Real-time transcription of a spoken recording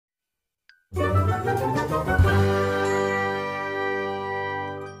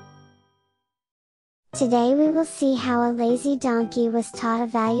Today we will see how a lazy donkey was taught a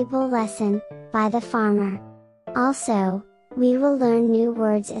valuable lesson by the farmer. Also, we will learn new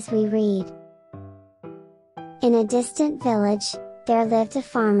words as we read. In a distant village, there lived a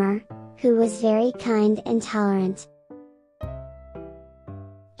farmer, who was very kind and tolerant.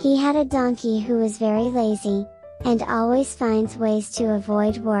 He had a donkey who was very lazy, and always finds ways to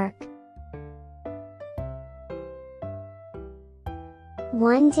avoid work.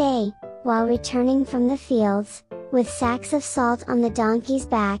 One day, while returning from the fields, with sacks of salt on the donkey's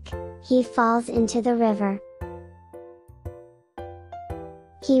back, he falls into the river.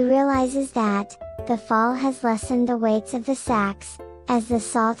 He realizes that the fall has lessened the weights of the sacks, as the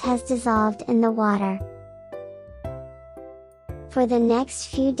salt has dissolved in the water. For the next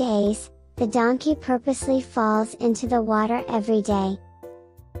few days, the donkey purposely falls into the water every day.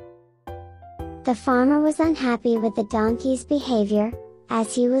 The farmer was unhappy with the donkey's behavior,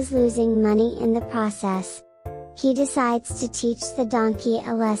 as he was losing money in the process. He decides to teach the donkey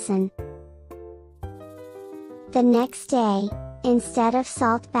a lesson. The next day, instead of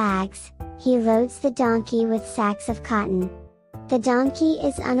salt bags, he loads the donkey with sacks of cotton. The donkey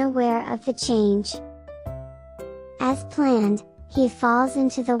is unaware of the change. As planned, he falls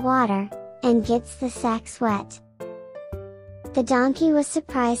into the water, and gets the sacks wet. The donkey was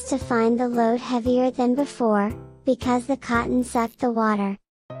surprised to find the load heavier than before, because the cotton sucked the water.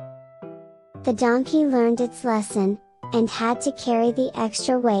 The donkey learned its lesson, and had to carry the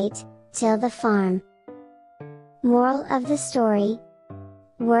extra weight, till the farm. Moral of the story: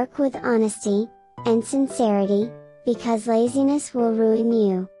 work with honesty and sincerity, because laziness will ruin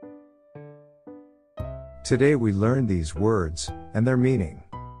you. Today we learned these words, and their meaning.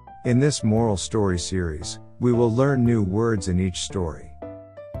 In this moral story series, we will learn new words in each story.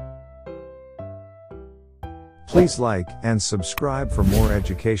 Please like and subscribe for more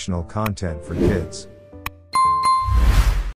educational content for kids.